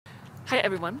Hi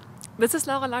everyone, this is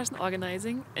Larson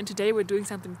Organizing, and today we're doing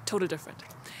something totally different.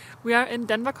 We are in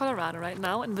Denver, Colorado right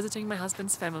now and visiting my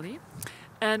husband's family,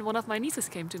 and one of my nieces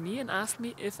came to me and asked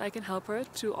me if I can help her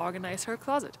to organize her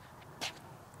closet.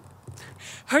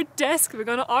 Her desk! We're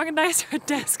gonna organize her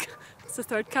desk! It's the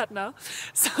third cut now.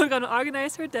 So we're gonna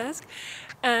organize her desk,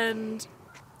 and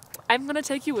I'm gonna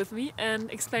take you with me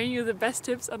and explain you the best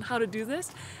tips on how to do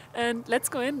this. And let's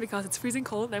go in because it's freezing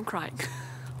cold and I'm crying.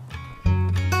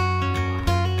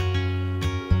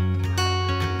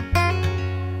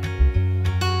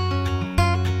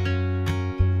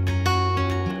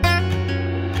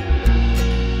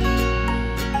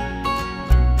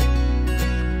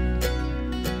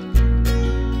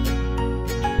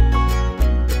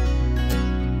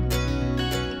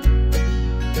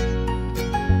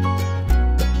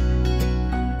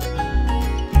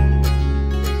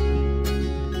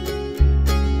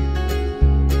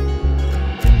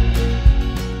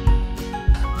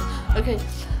 Okay,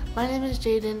 my name is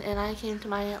Jaiden, and I came to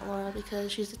my Aunt Laura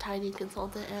because she's a tidy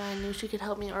consultant, and I knew she could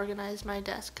help me organize my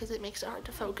desk because it makes it hard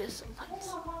to focus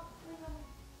sometimes.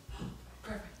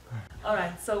 Perfect.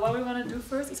 Alright, so what we want to do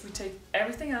first is we take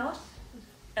everything out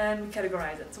and we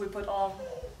categorize it. So we put all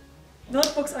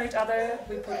notebooks on each other,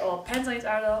 we put all pens on each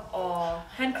other, all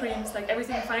hand creams, like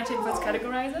everything fine-tuned, first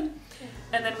categorize it.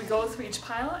 And then we go through each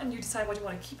pile and you decide what you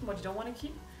want to keep and what you don't want to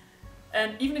keep.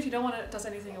 And even if you don't want to toss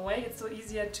anything away, it's still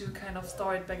easier to kind of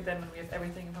store it back then when we have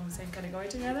everything from the same category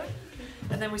together.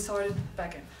 And then we sort it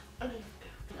back in. Okay.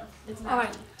 No, it's not.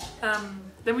 Alright,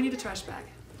 then we need a trash bag.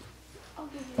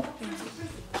 Thank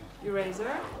you.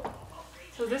 Eraser.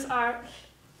 So these are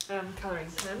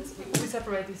coloring pens. We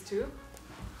separate these two.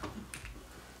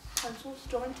 Pencils?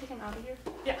 Do you want to take them out of here?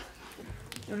 Yeah.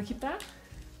 You want to keep that?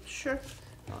 Sure.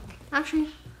 Actually,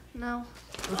 no.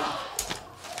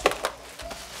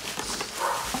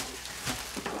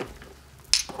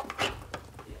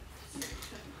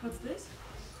 What's this?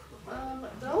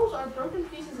 Those are broken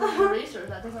pieces of the eraser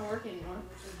that doesn't work anymore.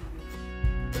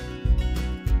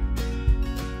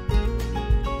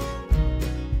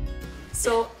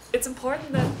 So it's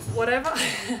important that whatever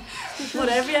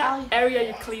area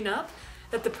you clean up,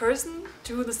 that the person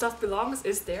to whom the stuff belongs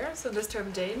is there. So in this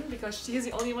term Jaiden, because she is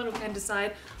the only one who can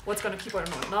decide what's going to keep or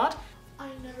not. I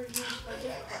never used my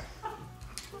gift card.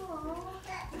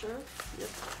 Sure? Yep.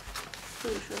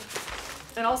 Pretty sure.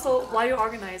 And also, while you're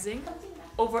organizing,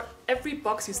 over every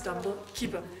box you stumble,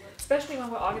 keep them. Especially when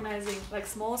we're organizing like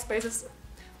small spaces,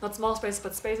 not small spaces,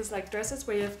 but spaces like dresses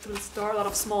where you have to store a lot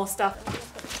of small stuff.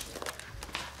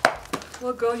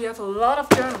 Well, girl, you have a lot of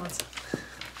journals.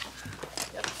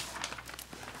 Yep.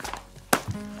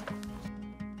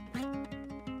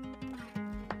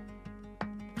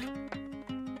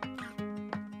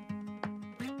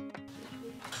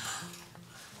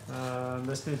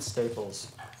 This needs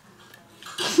staples.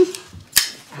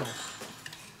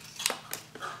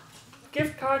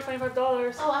 Gift card, $25.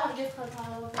 Oh, I have a gift card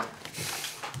pile over there.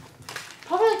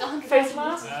 Probably like 100 Face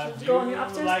mask. Do Go on your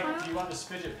upstairs pile. you want this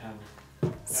fidget pen?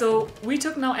 So we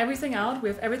took now everything out. We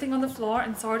have everything on the floor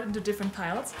and sorted into different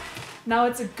piles. Now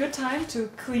it's a good time to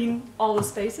clean all the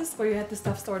spaces where you had the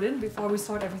stuff stored in before we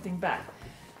sort everything back.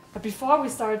 But before we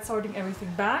start sorting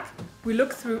everything back, we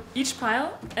look through each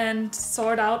pile and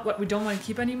sort out what we don't want to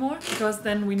keep anymore, because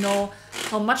then we know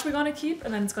how much we're going to keep,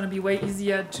 and then it's going to be way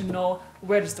easier to know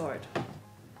where to store it.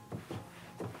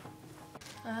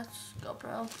 Let's go,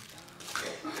 bro.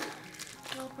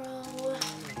 Go, bro.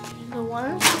 The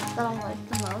ones that I like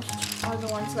the most are the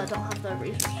ones that don't have the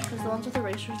erasers, because the ones with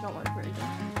erasers don't work very good.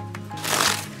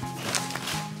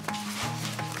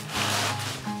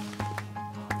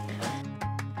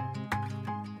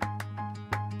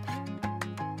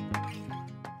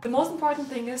 The most important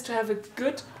thing is to have a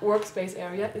good workspace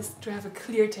area is to have a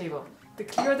clear table. The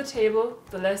clearer the table,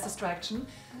 the less distraction.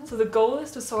 So the goal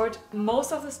is to sort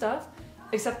most of the stuff,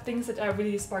 except things that are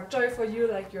really spark joy for you,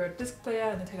 like your disc player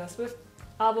and the Taylor Swift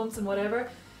albums and whatever,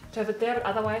 to have it there, but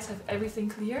otherwise have everything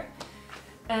clear.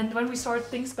 And when we sort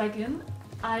things back in,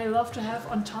 I love to have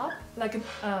on top like an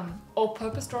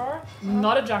all-purpose drawer,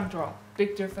 not a junk drawer,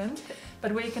 big difference,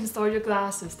 but where you can store your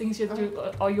glasses, things you have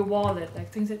to, or your wallet,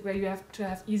 like things where you have to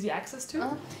have easy access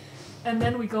to. And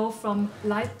then we go from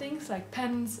light things like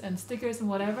pens and stickers and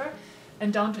whatever,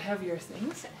 and down to heavier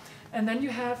things. And then you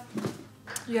have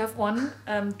one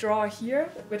drawer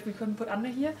here that we couldn't put under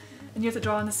here, and you have the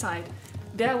drawer on the side.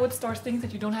 There I would store things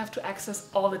that you don't have to access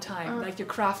all the time, like your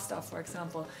craft stuff, for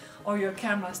example, or your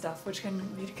camera stuff, which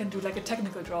you can do like a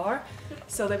technical drawer,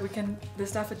 so that we can, the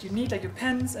stuff that you need, like your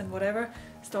pens and whatever,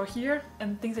 store here,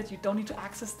 and things that you don't need to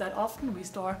access that often, we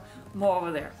store more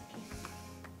over there.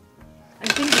 I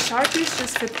think the Sharpies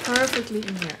just fit perfectly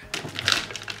in here.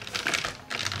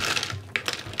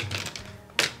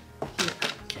 Here.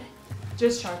 Okay.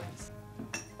 Just Sharpies.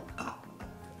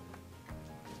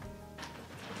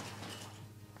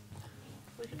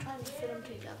 We could try and fit them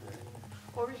together.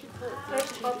 Or we could put I'll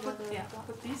these two put, together. yeah,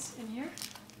 put these in here.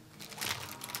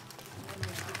 And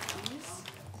then put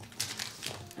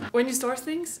these. When you store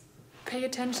things, pay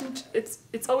attention.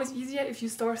 It's always easier if you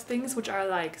store things which are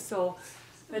alike. So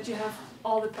that you have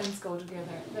all the pens go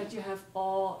together, that you have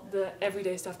all the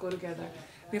everyday stuff go together.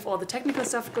 We have all the technical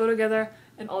stuff go together,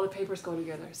 and all the papers go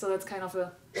together. So that's kind of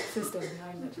a system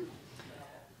behind it.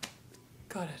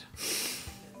 Got it.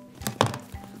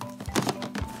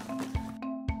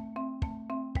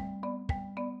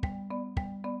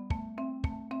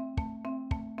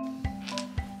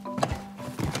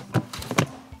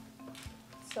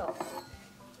 So,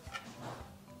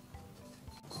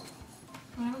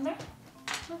 want them there?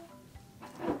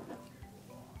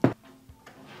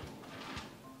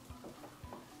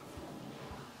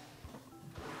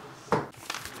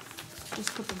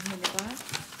 Just put them here in the bag.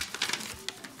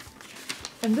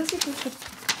 And this you should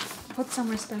put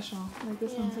somewhere special, like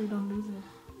this one, so you don't lose it.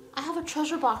 I have a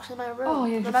treasure box in my room. Oh,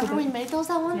 yeah, you Remember put we that- made those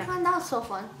that one Yeah. time? That was so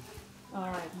fun.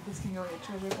 Alright, this can go in your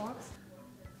treasure box.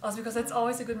 Also because that's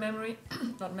always a good memory,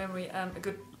 not memory, a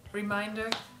good reminder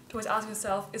to always ask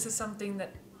yourself, is this something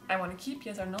that I want to keep,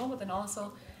 yes or no, but then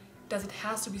also, does it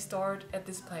have to be stored at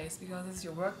this place because this is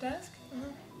your work desk?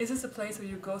 Is this a place where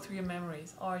you go through your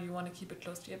memories, or you want to keep it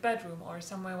close to your bedroom, or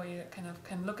somewhere where you kind of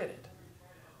can look at it?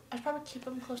 I'd probably keep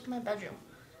them close to my bedroom.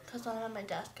 Because when I'm at my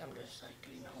desk, I'm just like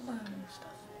doing homework and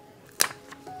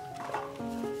stuff.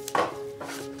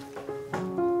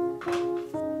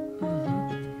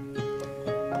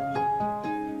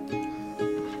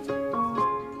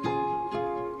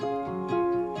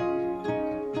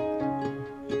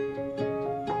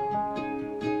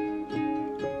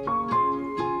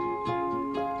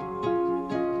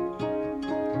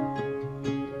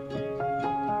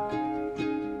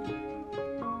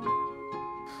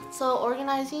 So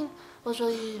organizing was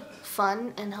really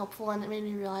fun and helpful, and it made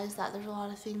me realize that there's a lot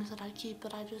of things that I keep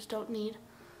that I just don't need.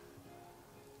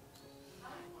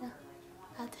 Yeah,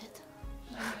 that's it.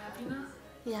 Are you happy now?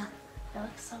 Yeah, it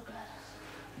looks so good.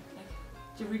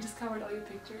 You rediscovered all your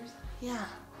pictures? Yeah,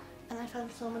 and I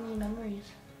found so many memories.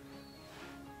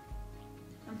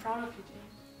 I'm proud of you, Jane.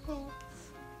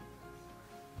 Thanks.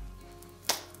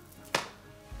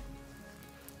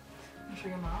 You show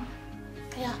your mom?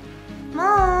 Yeah.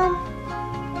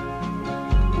 Mom!